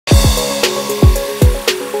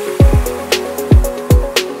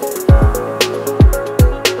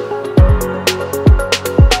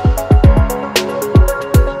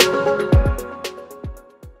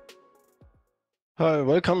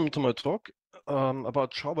Welcome to my talk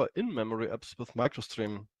about Java in-memory apps with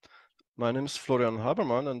MicroStream. My name is Florian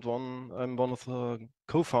Habermann, and I'm one of the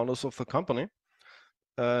co-founders of the company.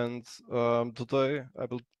 And today I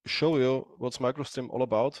will show you what's MicroStream all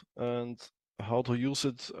about and how to use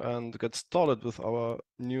it and get started with our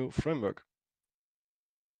new framework.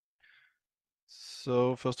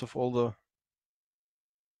 So first of all, the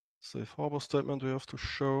safe harbor statement we have to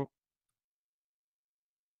show.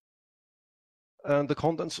 And the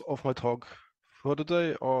contents of my talk for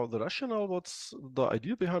today are the rationale, what's the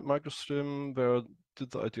idea behind MicroStream, where did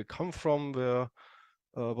the idea come from,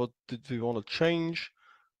 what did we want to change,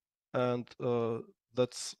 and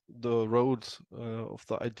that's the road of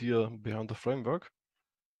the idea behind the framework.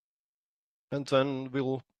 And then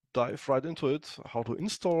we'll dive right into it, how to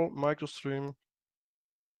install MicroStream,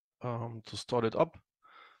 to start it up,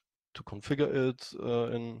 to configure it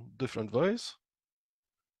in different ways,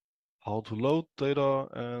 how to load data,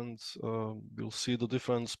 and we'll see the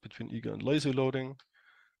difference between eager and lazy loading.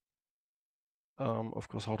 Of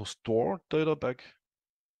course, how to store data back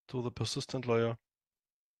to the persistent layer.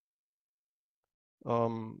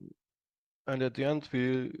 And at the end,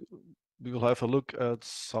 we will have a look at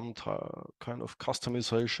some kind of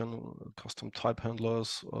customization, custom type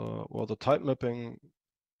handlers, or the type mapping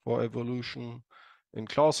for evolution in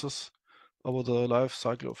classes over the life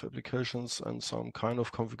cycle of applications, and some kind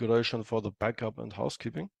of configuration for the backup and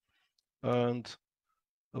housekeeping. And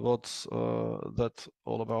what's that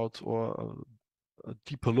all about, or a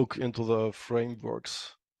deeper look into the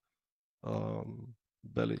framework's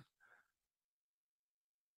belly.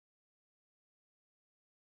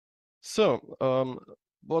 So,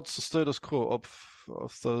 what's the status quo of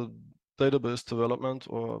the database development,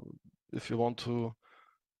 or if you want to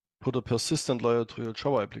put a persistent layer to your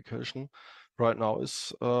Java application right now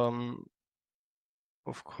is, of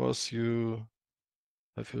course, you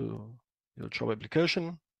have your Java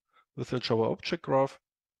application with your Java object graph,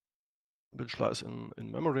 which lies in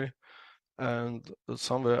memory, and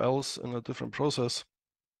somewhere else in a different process,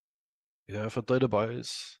 you have a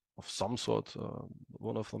database of some sort,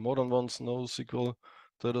 one of the modern ones, NoSQL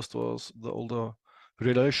data stores, the older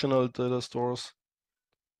relational data stores,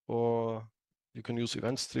 or you can use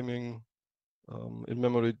event streaming,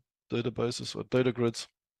 in-memory databases or data grids.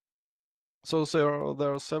 So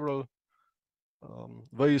there are several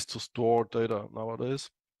ways to store data nowadays.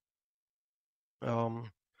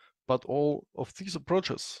 But all of these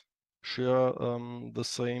approaches share the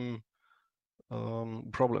same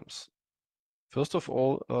problems. First of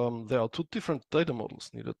all, there are two different data models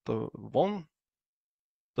needed. The one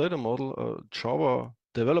data model, Java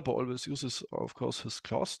developer always uses, of course, his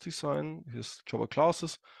class design, his Java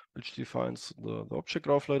classes, which defines the object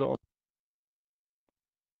graph later on.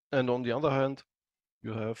 And on the other hand,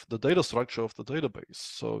 you have the data structure of the database.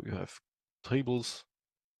 So you have tables,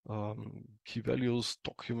 key values,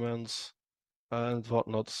 documents, and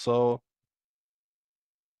whatnot. So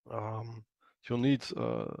you need,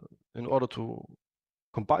 in order to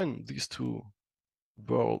combine these two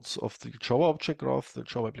worlds of the Java object graph, the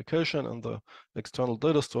Java application, and the external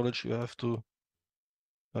data storage, you have to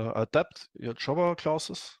adapt your Java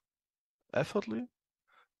classes effortlessly.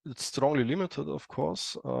 It's strongly limited, of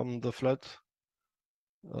course. The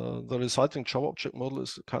resulting Java object model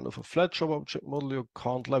is kind of a flat Java object model. You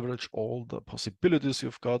can't leverage all the possibilities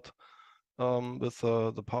you've got with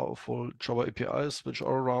the powerful Java APIs which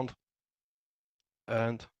are around.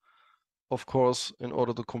 And of course, in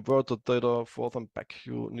order to convert the data for them back,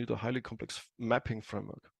 you need a highly complex mapping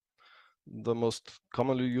framework. The most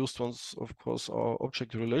commonly used ones, of course, are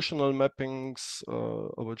object relational mappings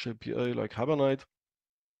over JPA, like Hibernate,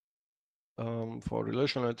 for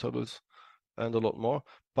relational tables, and a lot more.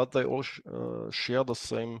 But they all share the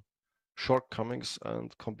same shortcomings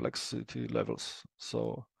and complexity levels.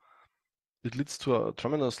 So it leads to a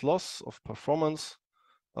tremendous loss of performance.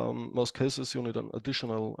 Most cases, you need an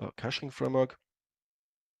additional caching framework,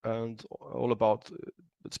 and all about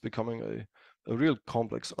it's becoming a real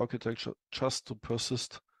complex architecture just to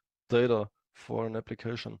persist data for an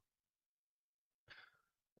application.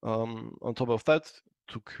 On top of that,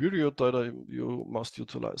 to query your data, you must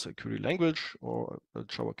utilize a query language or a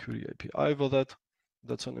Java query API for that.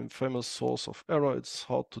 That's an infamous source of error. It's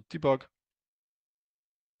hard to debug.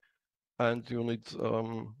 And you need,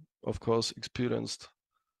 of course, experienced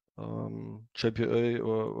JPA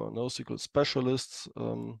or NoSQL specialists.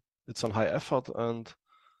 It's a high effort and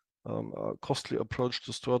a costly approach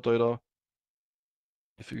to store data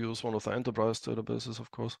if you use one of the enterprise databases,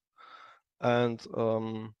 of course. And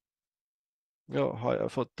yeah, high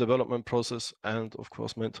effort development process and of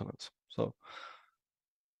course maintenance. So,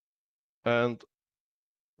 and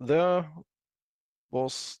there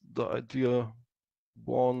was the idea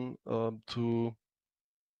one to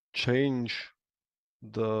change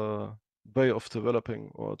the way of developing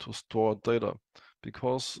or to store data,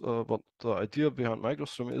 because what the idea behind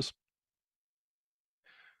MicroStream is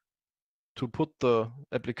to put the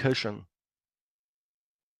application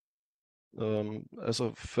as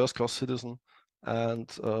a first-class citizen and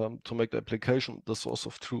to make the application the source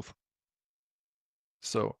of truth.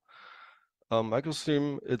 So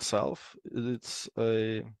MicroStream itself, it's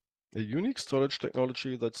a unique storage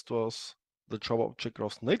technology that stores the Java object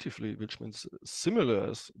graphs natively, which means similar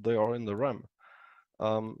as they are in the RAM.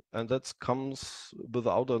 And that comes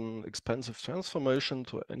without an expensive transformation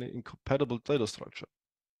to any incompatible data structure.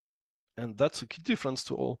 And that's a key difference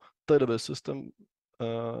to all database systems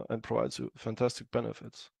and provides you fantastic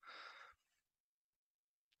benefits.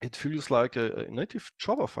 It feels like a native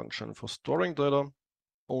Java function for storing data.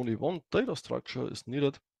 Only one data structure is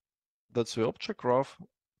needed. That's the object graph,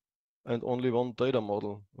 and only one data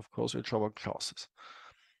model, of course, your Java classes.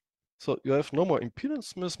 So you have no more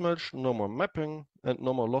impedance mismatch, no more mapping, and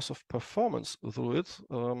no more loss of performance through it,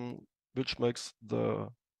 which makes the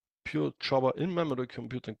pure Java in-memory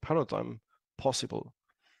computing paradigm possible.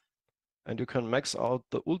 And you can max out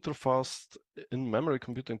the ultra-fast in-memory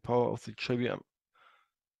computing power of the JVM.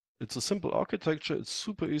 It's a simple architecture, it's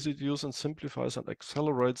super easy to use and simplifies and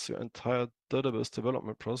accelerates your entire database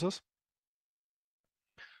development process.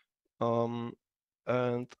 And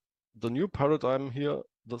the new paradigm here,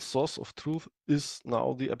 the source of truth is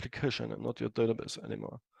now the application and not your database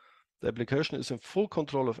anymore. The application is in full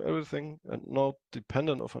control of everything and not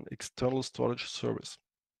dependent on an external storage service.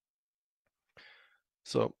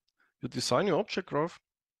 So you design your object graph.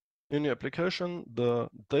 In your application, the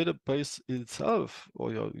database itself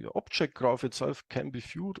or your object graph itself can be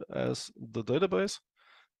viewed as the database,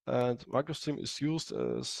 and MicroStream is used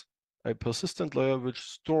as a persistent layer which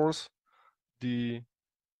stores the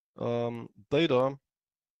data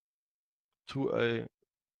to a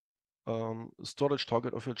storage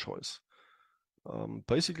target of your choice.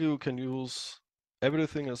 Basically, you can use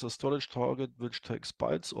everything as a storage target which takes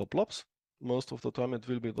bytes or blobs. Most of the time it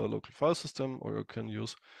will be the local file system, or you can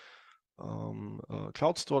use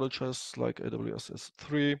cloud storages like AWS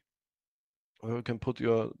S3, or you can put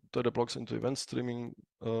your data blocks into event streaming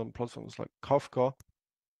platforms like Kafka,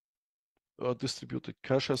 distributed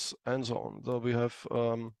caches, and so on. So we have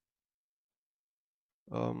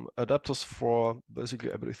adapters for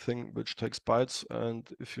basically everything which takes bytes, and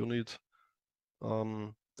if you need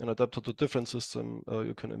an adapter to different system,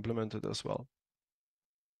 you can implement it as well.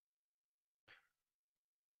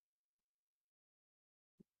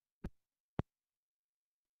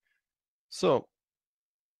 So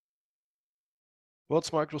what's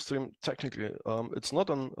MicroStream technically? It's not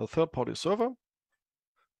a third-party server,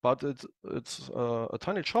 but it's a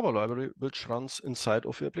tiny Java library which runs inside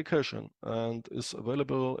of your application and is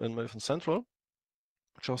available in Maven Central.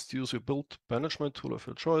 Just use your build management tool of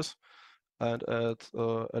your choice and add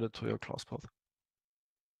it to your class path.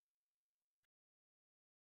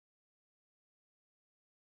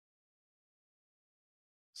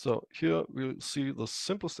 So here we'll see the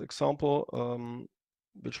simplest example,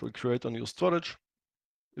 which will create a new storage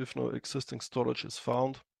if no existing storage is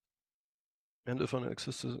found. And if an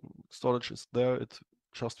existing storage is there, it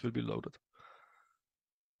just will be loaded.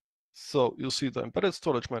 So you see the embedded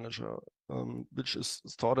storage manager, which is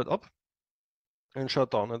started up and shut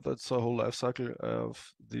down. And that's the whole life cycle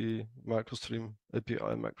of the MicroStream API,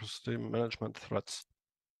 MicroStream management threads.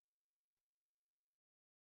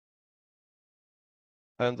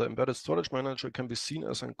 And the embedded storage manager can be seen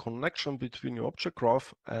as a connection between your object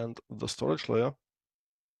graph and the storage layer,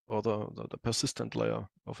 or the persistent layer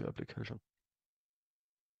of your application.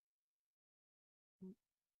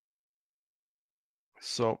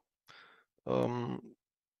 So the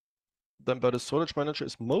embedded storage manager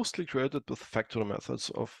is mostly created with factory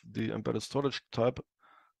methods of the embedded storage type,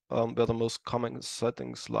 where the most common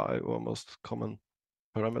settings lie, or most common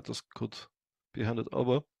parameters could be handed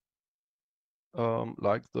over,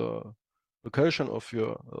 like the location of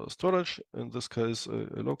your storage, in this case a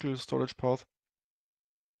local storage path,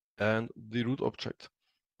 and the root object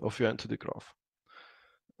of your entity graph.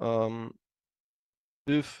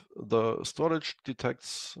 If the storage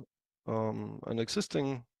detects an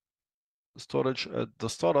existing storage at the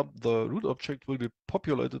startup, the root object will be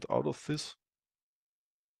populated out of this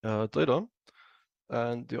data,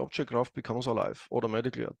 and the object graph becomes alive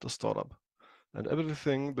automatically at the startup. And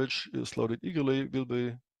everything which is loaded eagerly will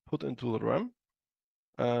be put into the RAM,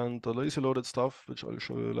 and the lazy loaded stuff, which I'll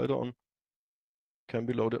show you later on, can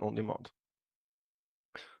be loaded on demand.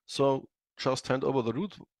 So just hand over the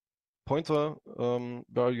root pointer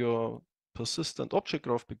where your persistent object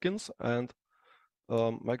graph begins, and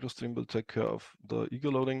MicroStream will take care of the eager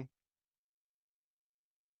loading.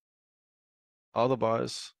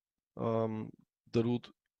 Otherwise, the root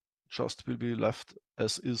just will be left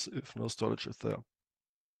as is if no storage is there.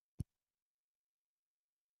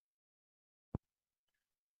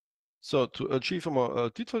 So to achieve a more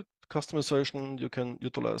detailed customization, you can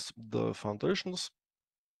utilize the foundations.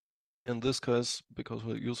 In this case, because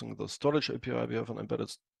we're using the storage API, we have an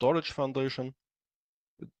embedded storage foundation.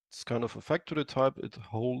 It's kind of a factory type. It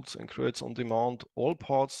holds and creates on demand all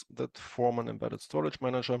parts that form an embedded storage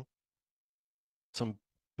manager. Some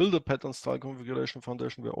builder pattern style configuration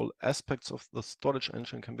foundation where all aspects of the storage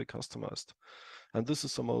engine can be customized. And this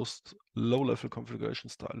is the most low-level configuration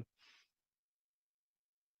style.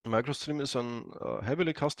 MicroStream is a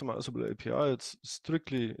heavily customizable API. It's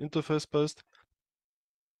strictly interface-based.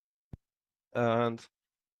 And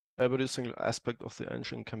every single aspect of the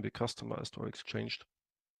engine can be customized or exchanged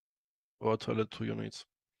or tailored to your needs.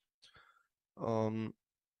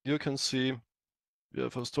 You can see we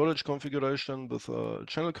have a storage configuration with a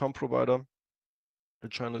channel count provider. A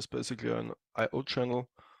channel is basically an I/O channel,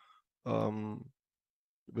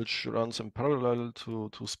 which runs in parallel to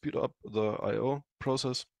speed up the I/O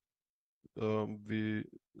process. We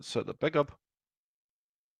set a backup,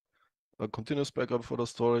 a continuous backup for the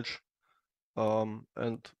storage,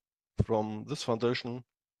 and from this foundation,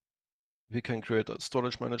 we can create a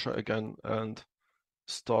storage manager again and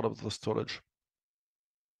start up the storage.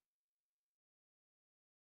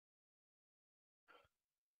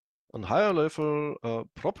 On higher level,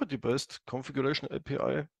 property-based configuration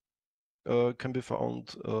API can be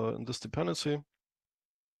found in this dependency,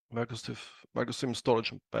 MicroStream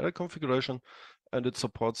storage embedded configuration, and it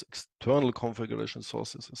supports external configuration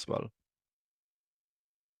sources as well.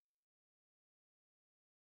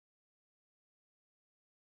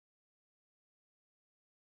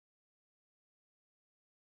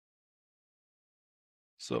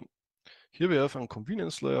 So here we have a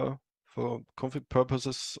convenience layer for config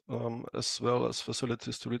purposes, as well as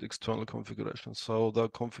facilities to read external configuration. So the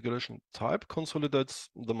configuration type consolidates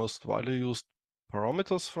the most widely used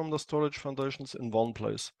parameters from the storage foundations in one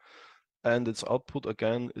place. And its output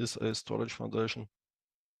again is a storage foundation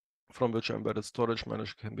from which embedded storage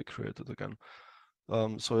manager can be created again.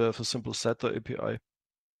 So you have a simple setter API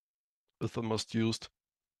with the most used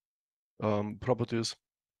properties.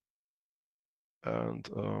 And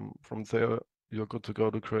from there, you're good to go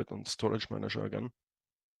to create a storage manager again.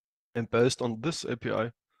 And based on this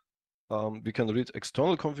API, we can read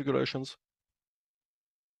external configurations.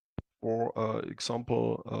 For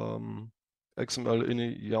example, XML,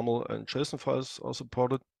 INI, YAML, and JSON files are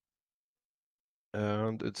supported.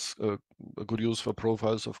 And it's a good use for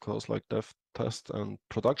profiles, of course, like dev, test, and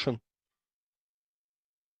production.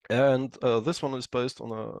 And this one is based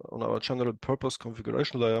on our general purpose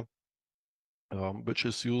configuration layer, which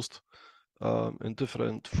is used in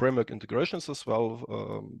different framework integrations as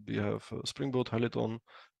well. We have Spring Boot, Helidon,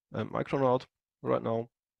 and Micronaut right now.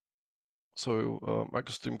 So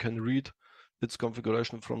MicroStream can read its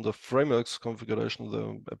configuration from the framework's configuration,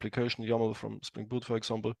 the application YAML from Spring Boot, for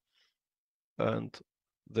example. And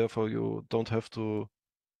therefore, you don't have to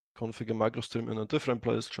configure MicroStream in a different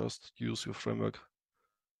place, just use your framework's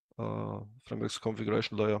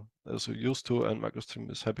configuration layer as you used to, and MicroStream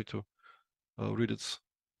is happy to read its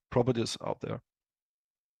properties out there.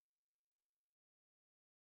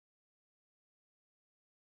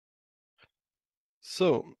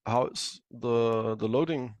 So how is the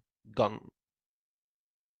loading done?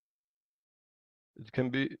 It can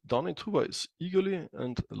be done in two ways, eagerly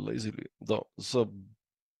and lazily. The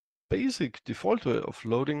basic default way of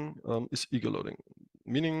loading is eager loading,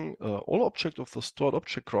 meaning all objects of the stored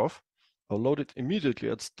object graph are loaded immediately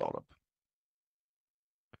at startup.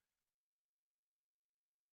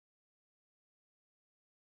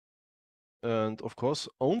 And of course,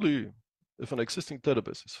 only if an existing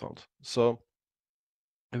database is found. So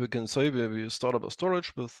we can say we start up a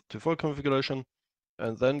storage with default configuration,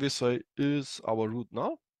 and then we say, is our root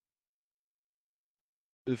null?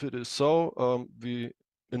 If it is so, we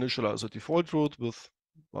initialize a default root with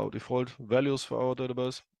our default values for our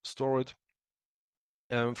database, store it,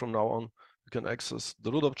 and from now on, we can access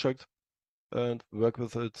the root object and work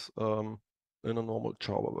with it in a normal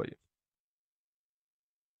Java way.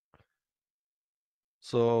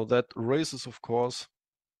 So that raises, of course,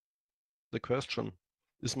 the question,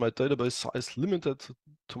 is my database size limited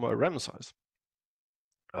to my RAM size?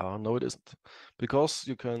 No, it isn't, because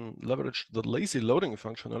you can leverage the lazy loading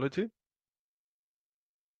functionality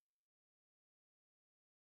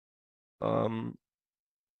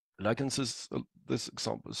Like in this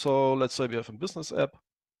example. So let's say we have a business app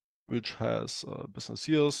which has business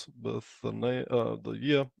years with the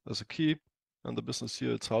year as a key and the business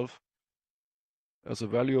year itself as a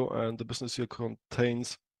value, and the business year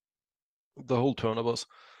contains the whole turnovers.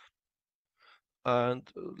 And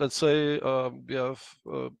let's say we have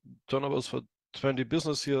turnovers for 20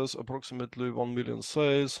 business years, approximately 1 million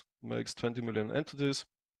sales, makes 20 million entities,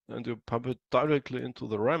 and you pump it directly into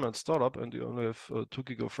the RAM and startup, and you only have 2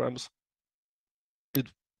 gig of RAMs.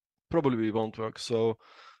 It probably won't work. So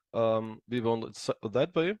we want it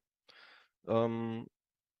that way. And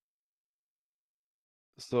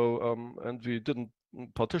we didn't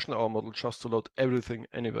partition our model just to load everything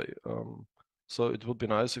anyway. So it would be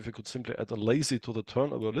nice if we could simply add a lazy to the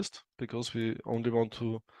turnover list, because we only want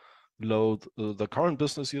to load the current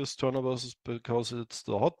business year's turnovers because it's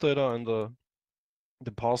the hot data, and the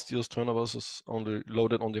past year's turnovers is only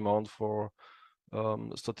loaded on demand for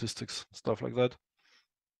statistics, stuff like that.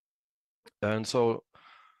 And so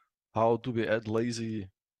how do we add lazy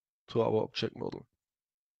to our object model?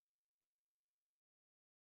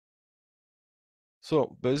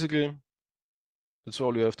 So basically, that's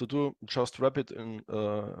all you have to do. Just wrap it in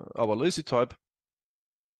our lazy type,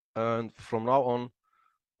 and from now on,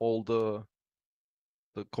 all the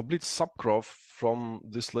complete subgraph from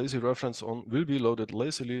this lazy reference on will be loaded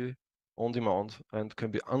lazily on demand and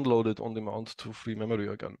can be unloaded on demand to free memory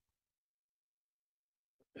again.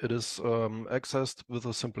 It is accessed with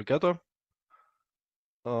a simple getter.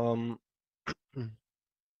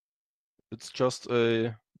 It's just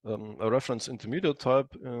a reference intermediate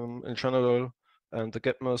type in general, and the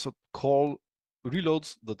get method call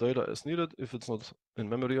reloads the data as needed if it's not in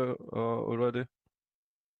memory already.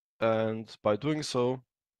 And by doing so,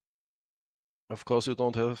 of course, you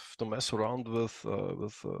don't have to mess around with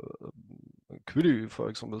query, for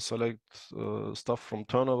example, select stuff from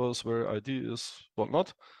turnovers where ID is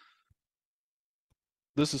whatnot.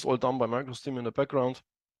 This is all done by MicroStream in the background.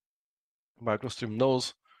 MicroStream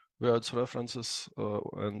knows where its references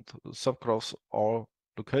and subgraphs are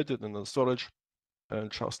located in the storage,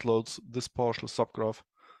 and just loads this partial subgraph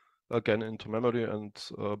again into memory and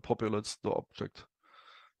populates the object.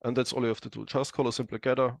 And that's all you have to do. Just call a simple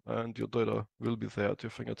getter and your data will be there at your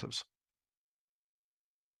fingertips.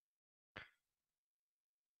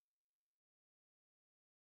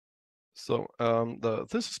 So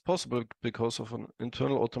this is possible because of an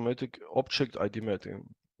internal automatic object ID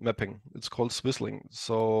mapping. It's called Swizzling.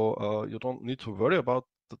 So you don't need to worry about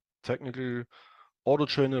the technically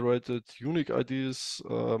auto-generated unique IDs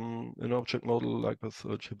in an object model like with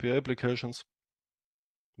GPA applications.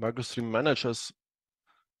 MicroStream manages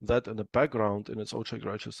that in the background in its object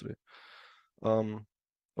registry.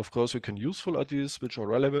 Of course, you can use full IDs which are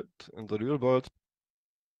relevant in the real world,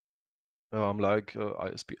 like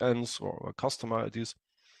ISBNs or customer IDs,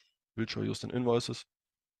 which are used in invoices.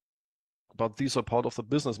 But these are part of the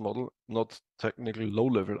business model, not technically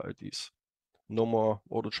low-level IDs. No more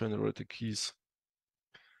auto-generated keys.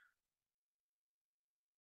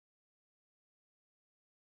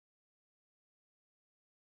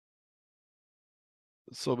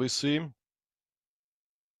 So we see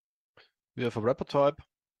we have a wrapper type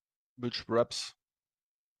which wraps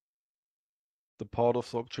the part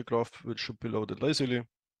of the object graph which should be loaded lazily.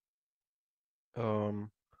 The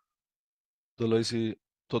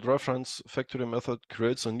lazy.reference factory method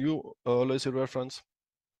creates a new lazy reference,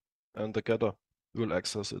 and the getter will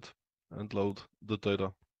access it and load the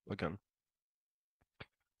data again.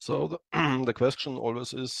 So the question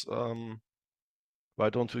always is, why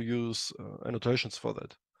don't we use annotations for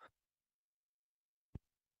that?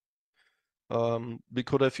 We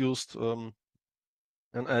could have used an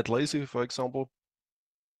add lazy, for example.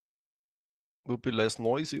 Would be less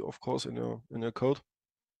noisy, of course, in your code.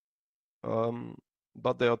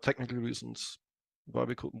 But there are technical reasons why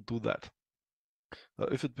we couldn't do that.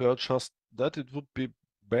 If it were just that, it would be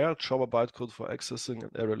bare Java bytecode for accessing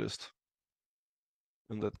an array list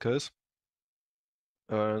in that case.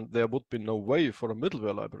 And there would be no way for a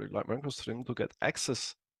middleware library like MicroStream to get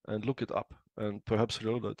access and look it up and perhaps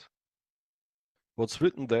reload it. What's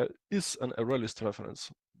written there is an array list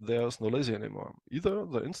reference. There's no lazy anymore. Either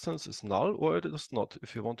the instance is null or it is not.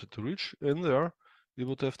 If you wanted to reach in there, you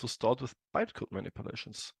would have to start with bytecode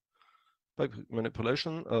manipulations. Bytecode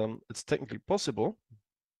manipulation, it's technically possible,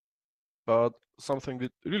 but something we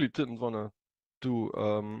really didn't want to do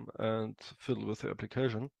and fiddle with the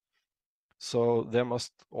application. So there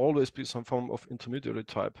must always be some form of intermediary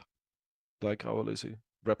type, like our lazy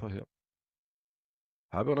wrapper here.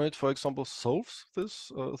 Hibernate, for example, solves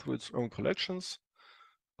this through its own collections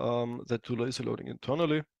that do lazy loading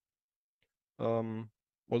internally.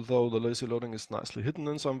 Although the lazy loading is nicely hidden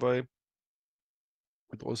in some way,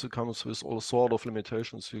 it also comes with all sort of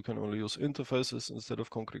limitations. You can only use interfaces instead of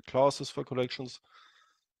concrete classes for collections.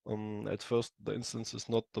 At first, the instance is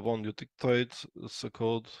not the one you dictate. The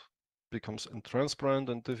code becomes intransparent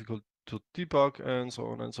and difficult to debug, and so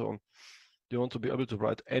on and so on. You want to be able to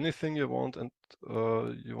write anything you want, and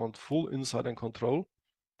you want full insight and control,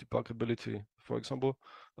 debugability, for example,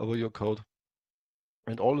 over your code.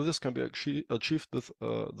 And all of this can be achieved with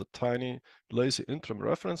the tiny lazy interim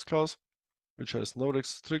reference class, which has no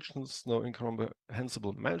restrictions, no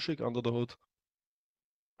incomprehensible magic under the hood,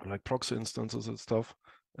 like proxy instances and stuff,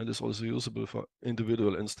 and is also usable for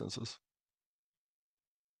individual instances.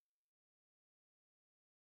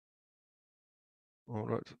 All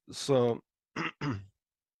right, so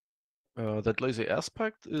that lazy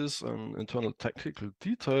aspect is an internal technical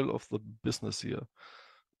detail of the business here.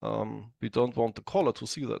 We don't want the caller to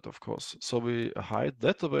see that, of course. So we hide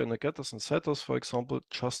that away in the getters and setters, for example,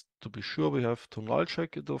 just to be sure we have to null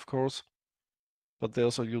check it, of course. But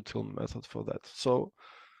there's a util method for that. So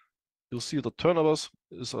you'll see the turnovers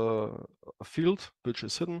is a field which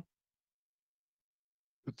is hidden.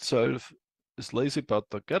 Itself is lazy, but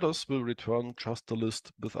the getters will return just the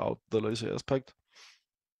list without the lazy aspect.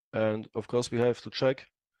 And of course, we have to check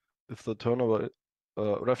if the turnover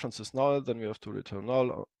reference is null, then we have to return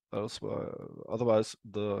null. Otherwise,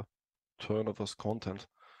 the turnover's content.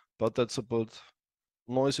 But that's a bit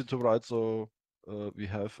noisy to write, so we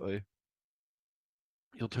have a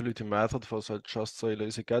utility method for that. Just say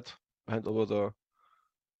lazy get, hand over the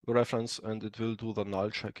reference, and it will do the null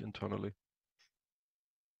check internally.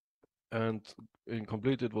 And in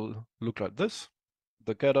complete, it will look like this.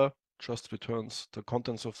 The getter just returns the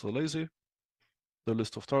contents of the lazy, the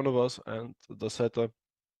list of turnovers, and the setter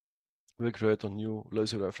will create a new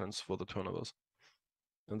lazy reference for the turnovers.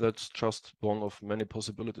 And that's just one of many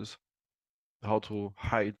possibilities how to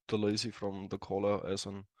hide the lazy from the caller as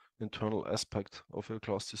an internal aspect of your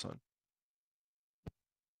class design.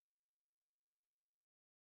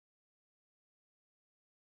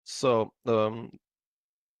 So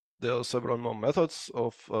there are several more methods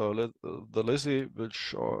of the lazy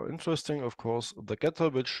which are interesting. Of course, the getter,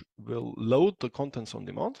 which will load the contents on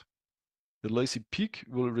demand. The lazy peek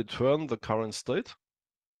will return the current state,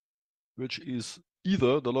 which is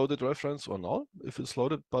either the loaded reference or null if it's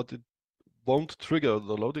loaded, but it won't trigger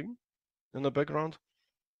the loading in the background.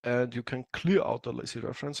 And you can clear out the lazy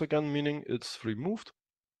reference again, meaning it's removed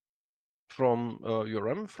from your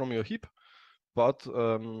RAM, from your heap, but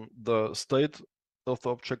the state of the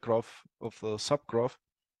object graph, of the subgraph,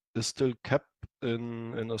 is still kept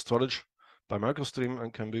in a storage by MicroStream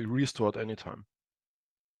and can be restored anytime.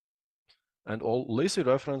 And all lazy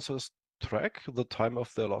references track the time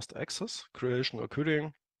of their last access, creation or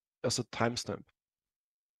querying, as a timestamp.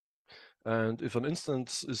 And if an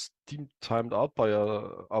instance is deemed timed out by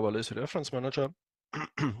our lazy reference manager,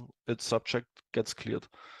 its subject gets cleared.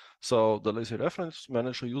 So the lazy reference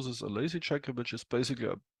manager uses a lazy checker, which is basically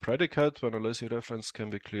a predicate when a lazy reference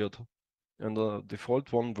can be cleared. And the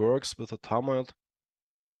default one works with a timeout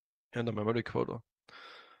and a memory quota.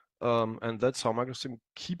 And that's how MicroStream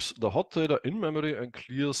keeps the hot data in memory and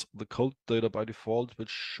clears the cold data by default,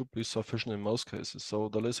 which should be sufficient in most cases. So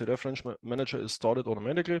the lazy reference manager is started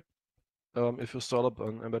automatically if you start up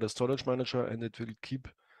an embedded storage manager, and it will keep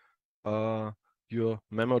your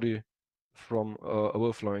memory from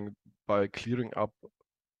overflowing by clearing up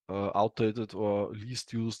outdated or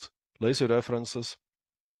least used lazy references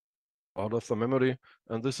out of the memory.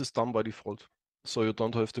 And this is done by default. So you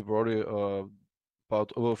don't have to worry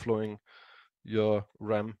about overflowing your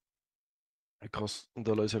RAM, because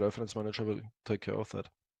the lazy reference manager will take care of that.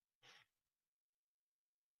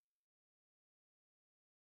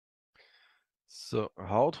 So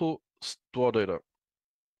how to store data?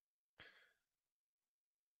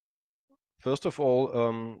 First of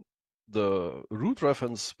all, the root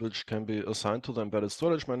reference, which can be assigned to the embedded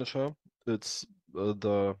storage manager, it's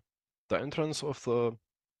the entrance of the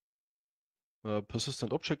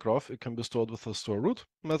persistent object graph. It can be stored with the store root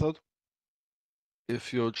method.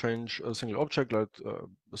 If you change a single object, like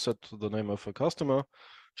set the name of a customer,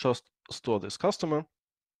 just store this customer.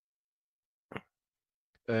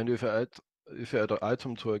 And if you add an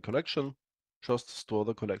item to a collection, just store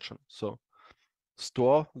the collection. So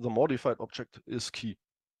store the modified object is key.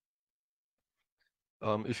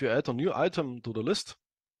 If you add a new item to the list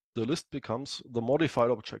becomes the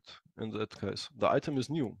modified object in that case. The item is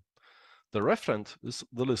new. The referent is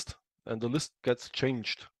the list, and the list gets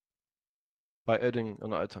changed by adding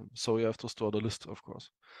an item. So you have to store the list, of course.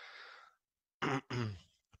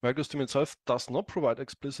 MicroStream itself does not provide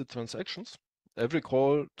explicit transactions. every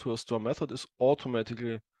call to a store method is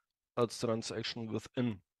automatically a transaction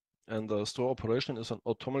within. And the store operation is an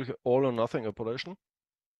automatic all or nothing operation.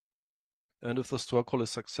 And if the store call is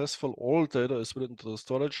successful, all data is written to the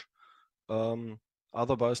storage.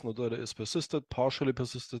 Otherwise, no data is persisted. Partially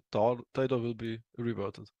persisted data will be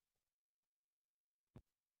reverted.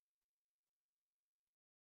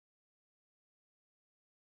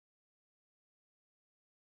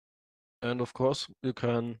 And of course, you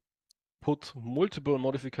can put multiple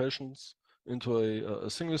modifications into a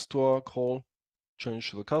single store call,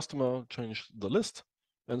 change the customer, change the list,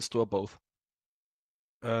 and store both.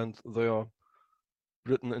 And they are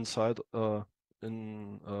written inside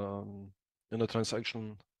in a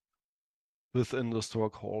transaction within the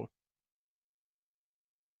store call.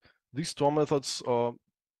 These store methods are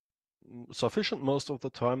sufficient most of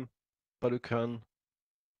the time, but you can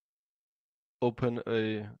open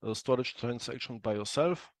a storage transaction by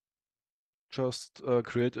yourself. Just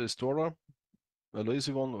create a storer, a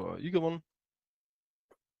lazy one or eager one.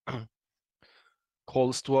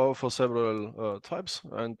 Call store for several types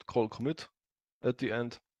and call commit at the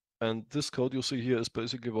end. And this code you see here is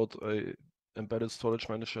basically what a embedded storage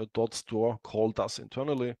manager .store call does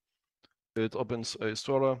internally. It opens a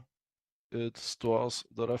storer. It stores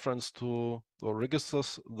the reference to or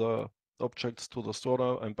registers the objects to the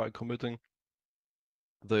storer, and by committing,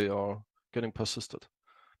 they are getting persisted.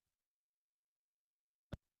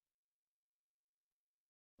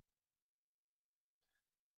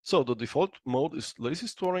 So the default mode is lazy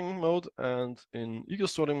storing mode, and in eager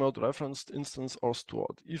storing mode, referenced instances are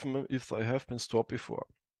stored, even if they have been stored before.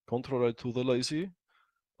 Contrary to the lazy,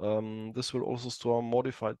 this will also store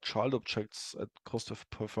modified child objects at cost of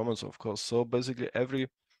performance, of course. So basically every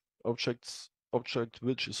object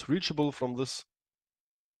which is reachable from this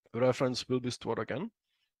reference will be stored again.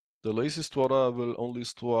 The lazy storer will only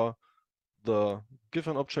store the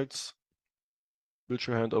given objects which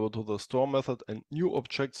you hand over to the store method, and new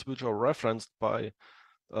objects which are referenced by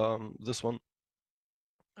this one.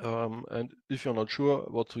 And if you're not sure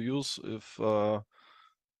what to use, if you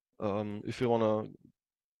want to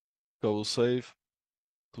go save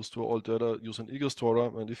to store all data, use an eager storer,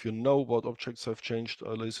 and if you know what objects have changed,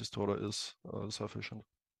 a lazy storer is sufficient.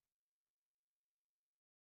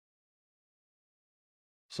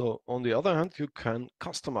 So on the other hand, you can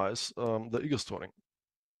customize the eager storing.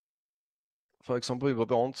 For example,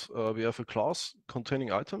 we have a class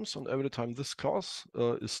containing items, and every time this class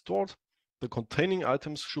is stored, the containing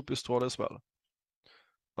items should be stored as well.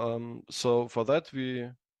 So for that,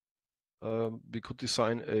 we could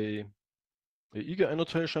design a eager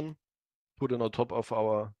annotation, put it on top of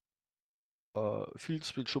our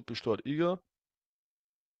fields which should be stored eager,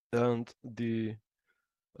 and the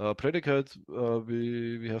predicate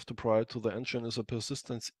we have to provide to the engine is a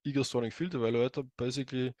persistence eager storing field evaluator.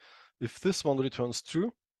 Basically, if this one returns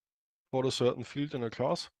true for a certain field in a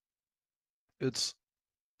class, it's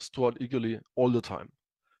stored eagerly all the time.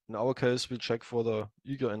 In our case, we check for the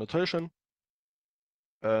eager annotation,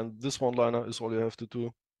 and this one-liner is all you have to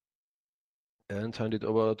do, and hand it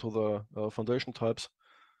over to the foundation types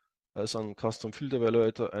as a custom field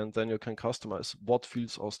evaluator, and then you can customize what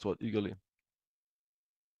fields are stored eagerly.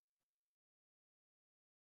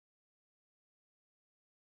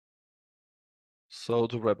 So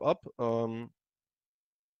to wrap up,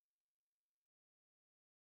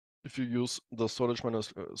 if you use the storage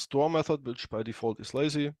minus store method, which by default is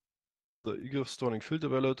lazy, the eager storing field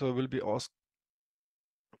evaluator will be asked.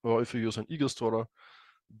 Or if you use an eager storer,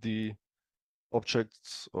 the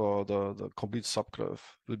objects or the complete subgraph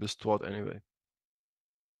will be stored anyway.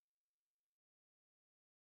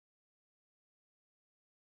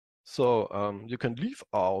 So you can leave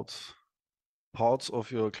out parts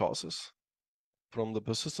of your classes from the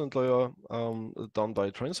persistent layer done by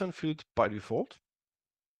transient field by default.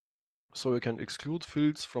 So you can exclude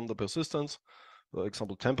fields from the persistence, for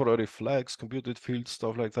example, temporary flags, computed fields,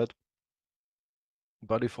 stuff like that.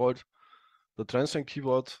 By default, the transient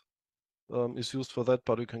keyword is used for that,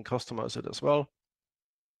 but you can customize it as well.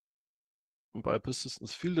 And by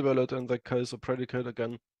persistence field evaluator, in that case, a predicate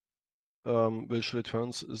again, which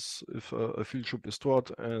returns is if a field should be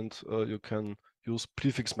stored, and you can use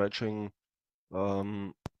prefix matching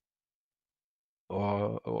or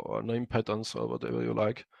name patterns or whatever you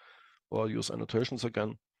like, or use annotations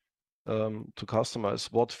again to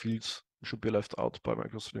customize what fields should be left out by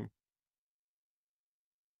MicroStream.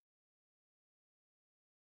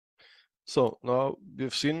 So now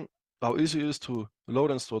we've seen how easy it is to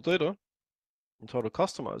load and store data and how to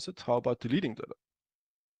customize it. How about deleting data?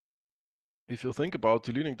 If you think about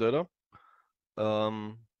deleting data,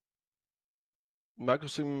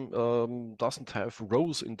 MicroStream doesn't have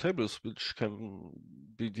rows in tables which can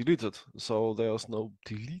be deleted, so there's no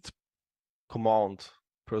delete command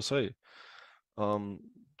per se.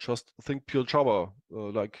 Just think pure Java,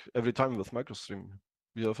 like every time with MicroStream.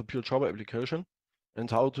 We have a pure Java application,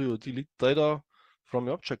 and how do you delete data from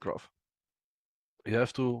your object graph? You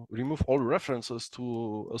have to remove all references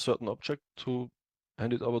to a certain object to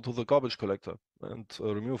hand it over to the garbage collector and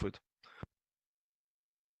remove it.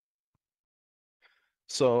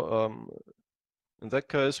 So in that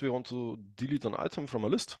case, we want to delete an item from a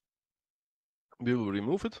list. We will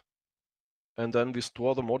remove it, and then we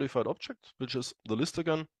store the modified object, which is the list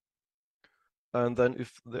again. And then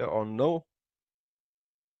if there are no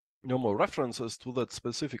more references to that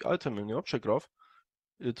specific item in your object graph,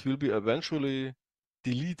 it will be eventually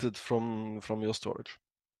deleted from your storage.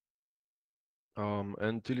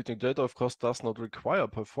 And deleting data, of course, does not require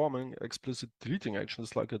performing explicit deleting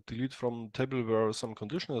actions like a delete from table where some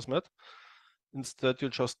condition is met. Instead, you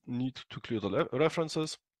just need to clear the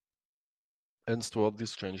references and store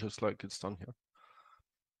these changes like it's done here.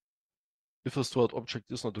 If a stored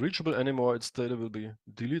object is not reachable anymore, its data will be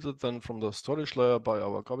deleted then from the storage layer by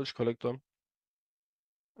our garbage collector.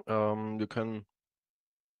 You can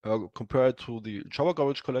compare it to the Java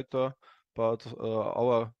garbage collector, but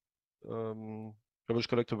our garbage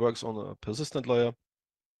collector works on a persistent layer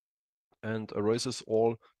and erases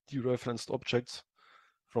all dereferenced objects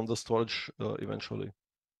from the storage eventually.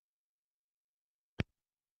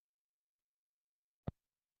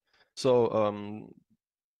 So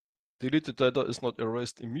deleted data is not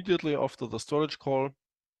erased immediately after the storage call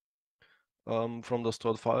from the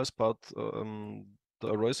stored files, but the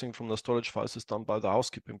erasing from the storage files is done by the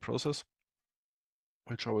housekeeping process,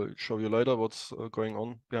 which I will show you later what's going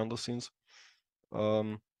on behind the scenes.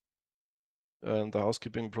 And the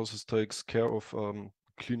housekeeping process takes care of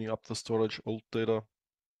cleaning up the storage, old data,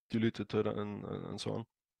 deleted data, and so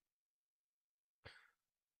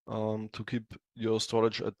on, to keep your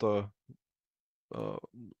storage at the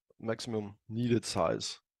maximum needed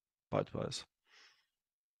size, byte-wise.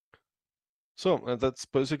 So, and that's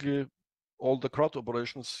basically all the CRUD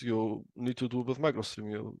operations you need to do with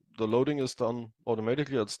MicroStream. The loading is done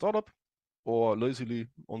automatically at startup or lazily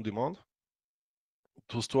on demand.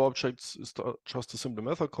 To store objects is just a simple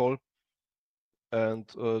method call, and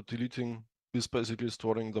deleting is basically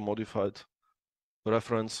storing the modified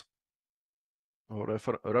reference or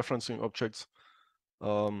referencing objects,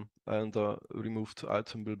 and the removed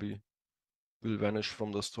item will vanish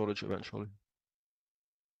from the storage eventually.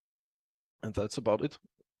 And that's about it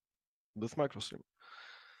with MicroStream.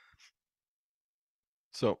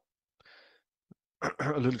 So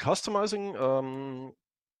a little customizing,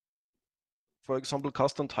 for example,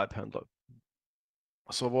 custom type handler.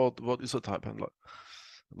 So what is a type handler?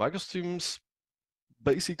 MicroStream is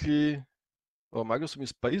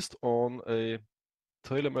based on a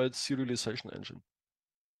tailor-made serialization engine.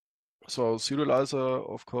 So serializer,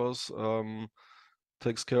 of course,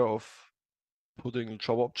 takes care of putting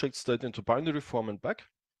Java object state into binary form and back.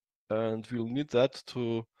 And we'll need that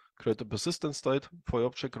to create a persistent state for your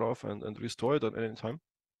object graph and restore it at any time.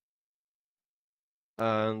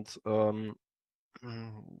 And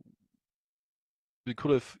we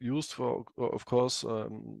could have used, of course,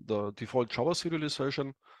 the default Java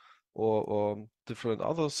serialization or different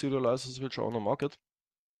other serializers which are on the market.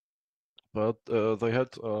 But they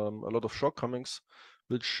had a lot of shortcomings,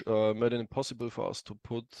 which made it impossible for us to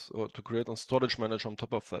put or to create a storage manager on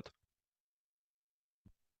top of that.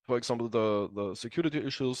 For example, the security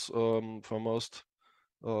issues for most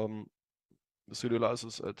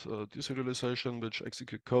serializers at deserialization, which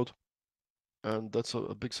execute code, and that's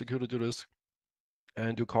a big security risk.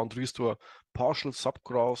 And you can't restore partial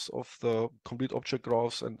subgraphs of the complete object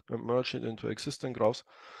graphs and merge it into existing graphs.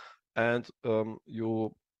 And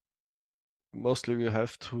you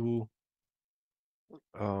have to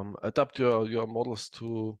adapt your models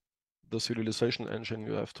to the serialization engine.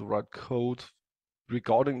 You have to write code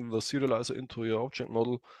regarding the serializer into your object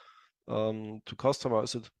model to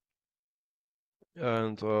customize it.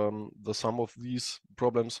 And the sum of these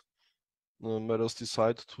problems made us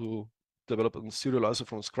decide to develop a serializer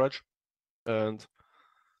from scratch. And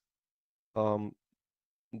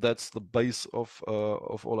that's the base of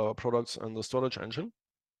all our products and the storage engine.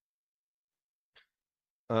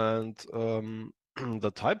 And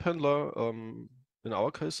the type handler in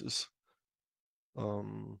our case is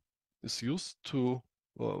used to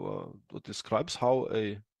that describes how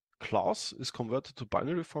a class is converted to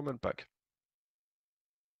binary form and back.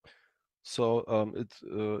 So it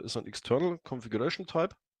is an external configuration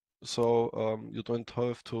type. So you don't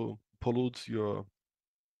have to pollute your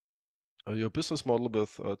your business model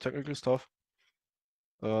with technical stuff.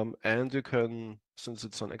 And you can, since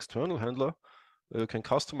it's an external handler, you can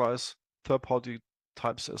customize third-party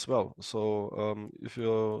types as well. So if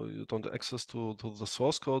you don't have access to the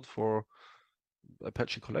source code for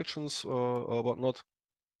Apache collections or whatnot,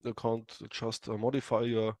 you can't just modify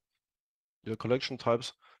your collection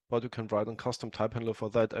types, but you can write a custom type handler for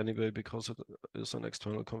that anyway because it is an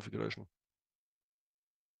external configuration.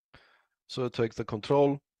 So you take the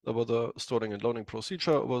control over the storing and loading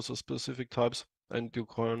procedure over the specific types, and you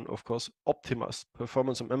can, of course, optimize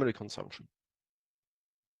performance and memory consumption.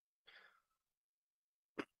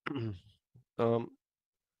 You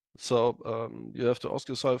have to ask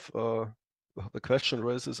yourself, the question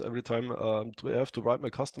raises every time, do I have to write my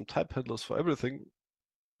custom type handlers for everything?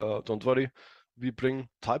 Don't worry, we bring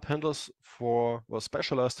type handlers for, well,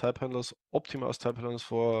 specialized type handlers, optimized type handlers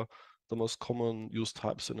for the most common used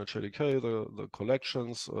types in a JDK, the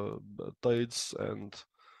collections, dates, and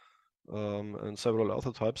several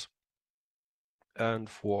other types. And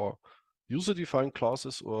for user-defined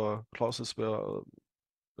classes or classes where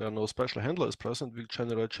no special handler is present, we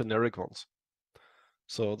generate generic ones.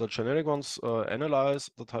 So the generic ones analyze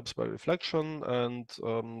the types by reflection and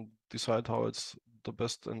decide how it's the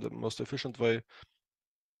best and the most efficient way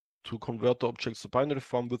to convert the objects to binary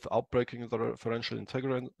form without breaking the referential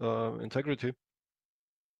integrity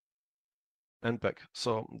and back.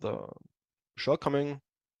 So the shortcoming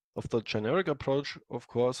of the generic approach, of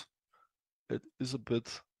course, it is a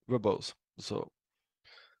bit verbose. So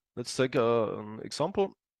let's take an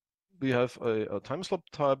example. We have a time slot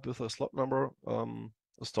type with a slot number,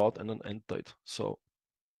 a start and an end date. So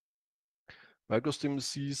MicroStream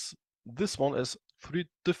sees this one as three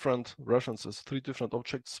different references, three different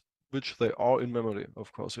objects, which they are in memory.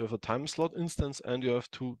 Of course, you have a time slot instance and you have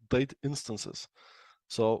two date instances.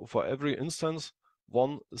 So for every instance,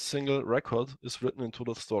 one single record is written into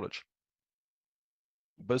the storage.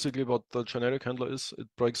 Basically, what the generic handler is, it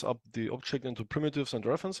breaks up the object into primitives and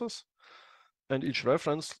references. And each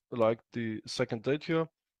reference, like the second date here,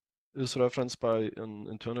 is referenced by an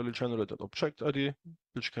internally generated object ID,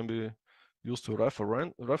 which can be used to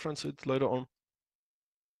reference it later on.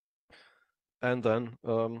 And then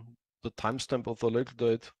the timestamp of the later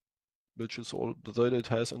date, which is all the data it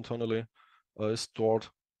has internally, is stored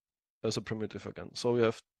as a primitive again. So we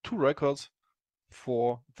have two records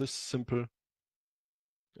for this simple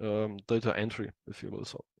data entry, if you will.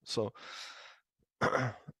 So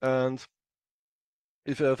and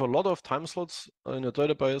if you have a lot of time slots in a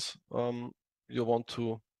database, you want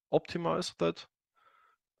to optimize that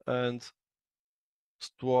and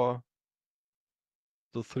store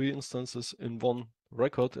the three instances in one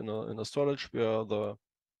record in a storage where the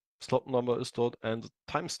slot number is stored and the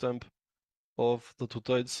timestamp of the two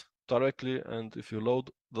dates directly. And if you load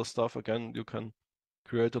the stuff again, you can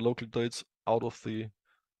create the local dates out of the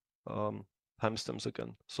timestamps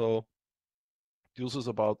again. So it uses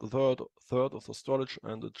about a third of the storage,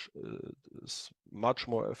 and it is much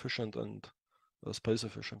more efficient and space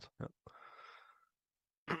efficient. Yeah.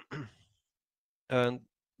 And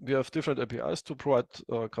we have different APIs to provide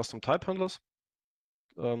custom type handlers.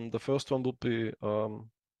 The first one would be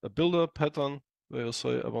a builder pattern where you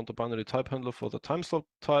say, I want a binary type handler for the time slot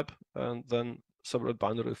type, and then several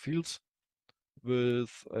binary fields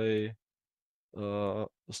with a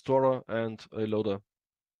storer and a loader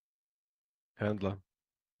handler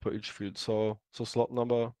for each field. So slot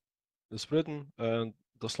number is written and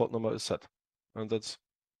the slot number is set. And that's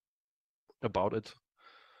about it.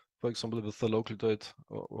 For example, with the local date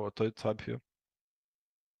or date type here.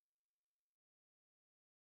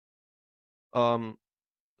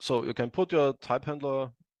 So you can put your type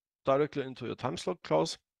handler directly into your time slot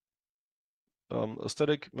clause. A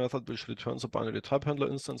static method which returns a binary type handler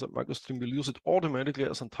instance, and MicroStream will use it automatically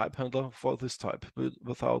as a type handler for this type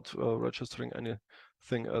without registering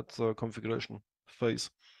anything at the configuration phase.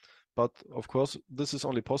 But of course, this is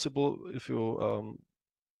only possible if you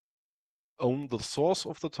own the source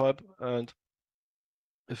of the type, and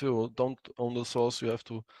if you don't own the source, you have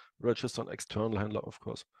to register an external handler, of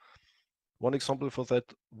course. One example for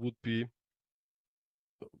that would be,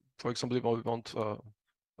 for example, if we want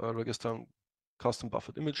register a custom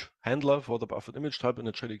buffered image handler for the buffered image type in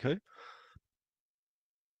a JDK,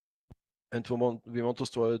 and we want to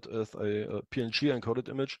store it as a PNG encoded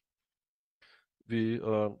image. We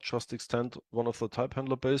just extend one of the type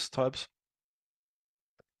handler base types,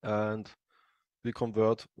 and we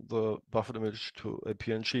convert the buffered image to a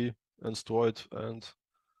PNG and store it, and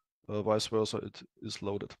vice versa, it is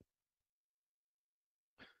loaded.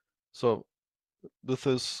 So this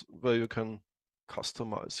is where you can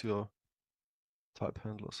customize your type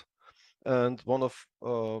handlers. And one of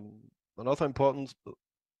another important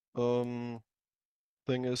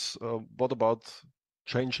thing is what about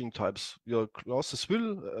changing types? Your classes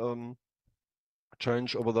will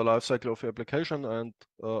change over the life cycle of your application, and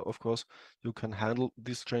of course you can handle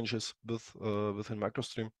these changes with within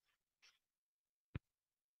MicroStream.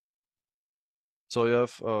 So you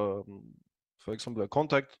have, for example, a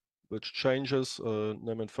contact which changes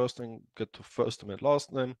name and first name get to first name and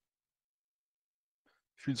last name.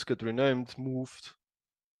 Fields get renamed, moved,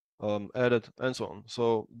 added, and so on.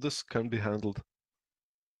 So this can be handled.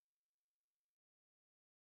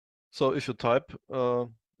 So if you type,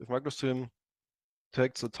 if MicroStream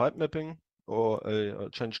takes a type mapping or a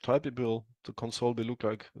change type, the console will look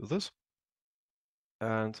like this.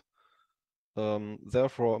 And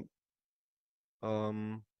therefore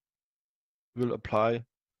will apply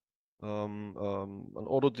an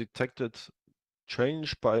auto-detected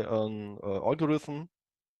change by an algorithm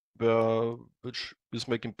which is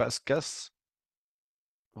making best guess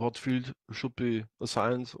what field should be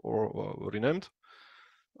assigned or renamed.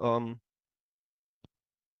 But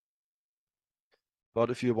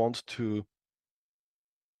if you want to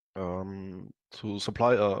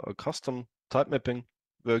supply a custom type mapping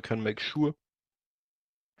where you can make sure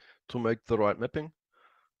to make the right mapping,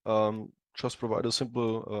 just provide a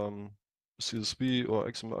simple CSV or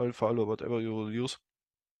XML file or whatever you will use.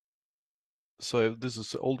 So this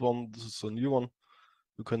is the old one, this is a new one.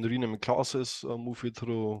 You can rename classes, move it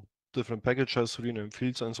through different packages, rename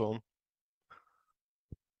fields, and so on.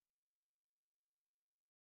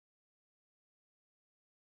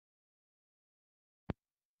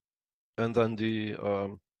 And then the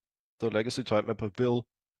legacy type mapper will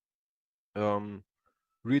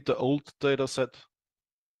read the old data set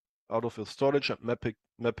out of your storage and map it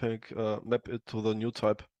to the new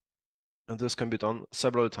type. And this can be done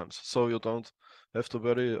several times. So you don't have to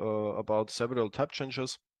worry about several type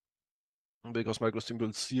changes, because MicroStream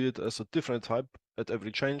will see it as a different type at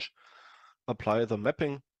every change, apply the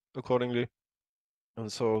mapping accordingly, and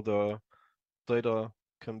so the data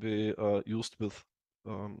can be used with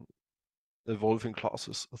evolving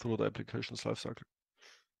classes through the application's lifecycle.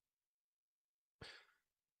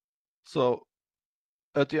 So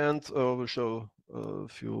at the end, we'll show a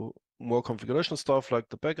few more configuration stuff like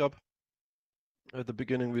the backup. At the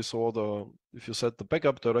beginning, we saw if you set the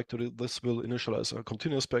backup directory, this will initialize a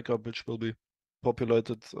continuous backup, which will be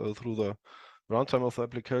populated through the runtime of the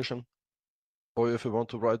application. Or if you want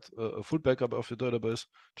to write a full backup of your database,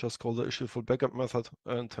 just call the issue full backup method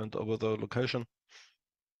and hand over the location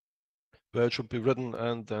where it should be written,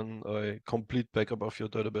 and then a complete backup of your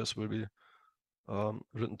database will be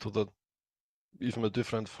written to even a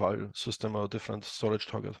different file system or a different storage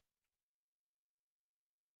target.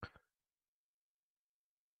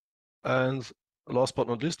 And last but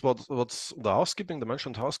not least, what's the housekeeping, the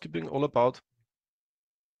mentioned housekeeping all about?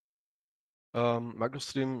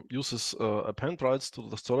 MicroStream uses append writes to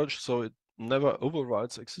the storage, so it never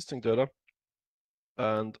overwrites existing data.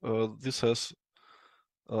 And this has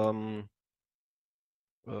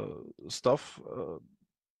stuff.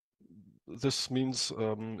 This means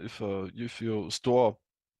if you store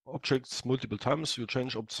objects multiple times, you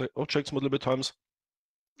change objects multiple times,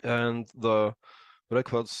 and the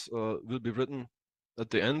records will be written at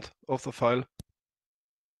the end of the file,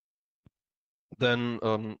 then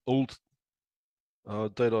old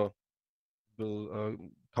data will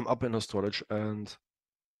come up in the storage, and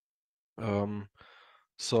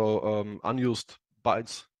so unused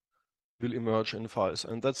bytes will emerge in files,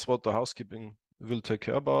 and that's what the housekeeping will take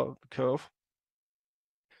care of.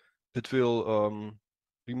 It will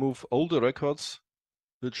remove older records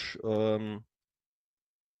which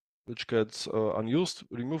gets unused,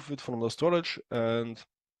 remove it from the storage, and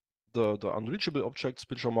the unreachable objects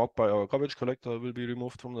which are marked by our garbage collector will be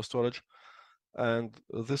removed from the storage, and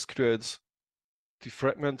this creates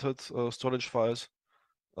defragmented storage files,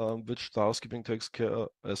 which the housekeeping takes care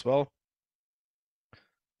as well.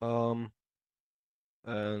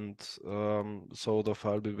 So the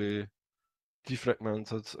file will be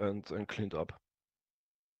defragmented and cleaned up.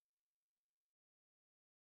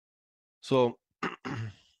 So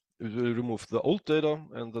it will remove the old data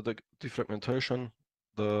and the defragmentation.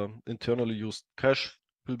 The internally used cache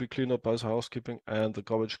will be cleaned up by the housekeeping, and the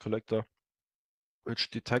garbage collector, which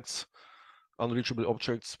detects unreachable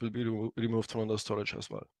objects, will be removed from the storage as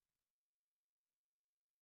well.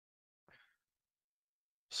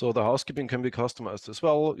 So the housekeeping can be customized as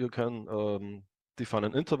well. You can define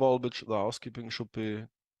an interval which the housekeeping should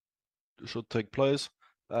take place,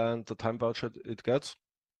 and the time budget it gets.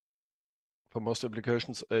 For most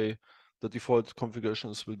applications, the default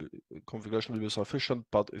configuration will be sufficient,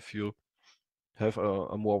 but if you have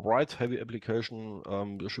a more write-heavy application,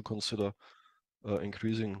 you should consider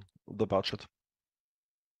increasing the budget.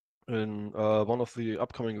 In one of the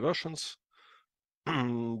upcoming versions,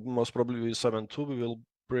 most probably 7.2, we will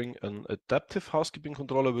bring an adaptive housekeeping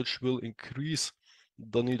controller, which will increase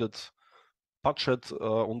the needed budget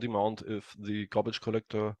on demand if the garbage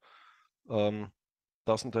collector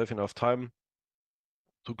doesn't have enough time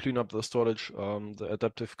to clean up the storage. The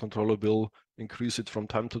adaptive controller will increase it from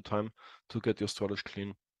time to time to get your storage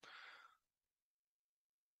clean.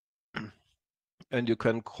 And you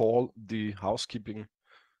can call the housekeeping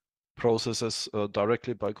processes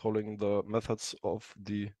directly by calling the methods of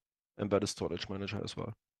the embedded storage manager as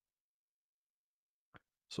well.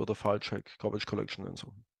 So the file check, garbage collection, and so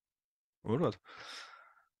on. All right.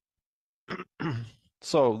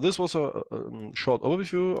 So this was a short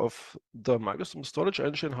overview of the MicroStream storage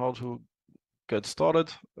engine, how to get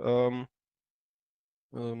started,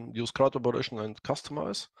 use CRUD operation and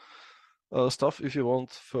customize stuff. If you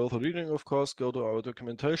want further reading, of course, go to our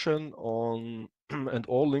documentation on and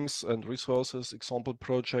all links and resources, example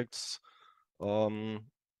projects, and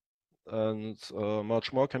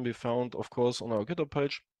much more can be found, of course, on our GitHub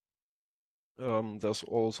page. There's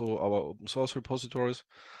also our open source repositories.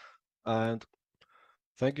 And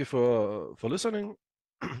thank you for listening.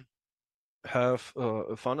 Have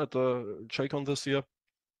fun at the JCON this year,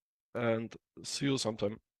 and see you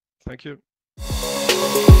sometime. Thank you.